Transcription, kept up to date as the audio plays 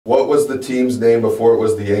What was the team's name before it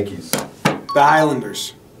was the Yankees? The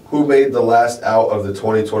Highlanders. Who made the last out of the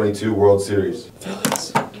 2022 World Series?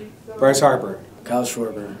 Phillies. Bryce Harper. Kyle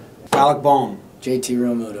Schwarber. Alec Bohm. JT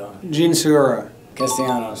Realmuto. Gene Segura.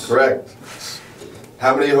 Castellanos. Correct.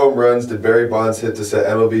 How many home runs did Barry Bonds hit to set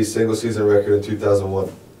MLB's single-season record in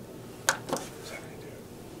 2001?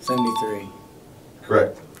 73.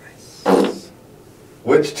 Correct.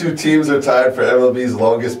 Which two teams are tied for MLB's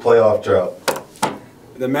longest playoff drought?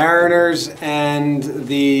 The Mariners and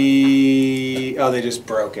the... Oh, they just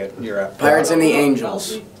broke it. You're up. Pirates and the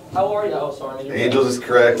Angels. How are you? Oh, sorry. Angels is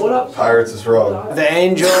correct. Pirates is wrong. The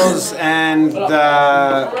Angels and the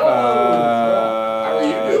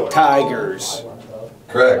Tigers.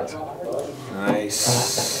 Correct. Nice.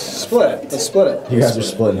 Split it. Let's split it. You guys are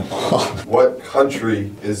splitting. What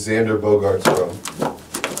country is Xander Bogaerts from?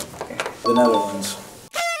 The Netherlands.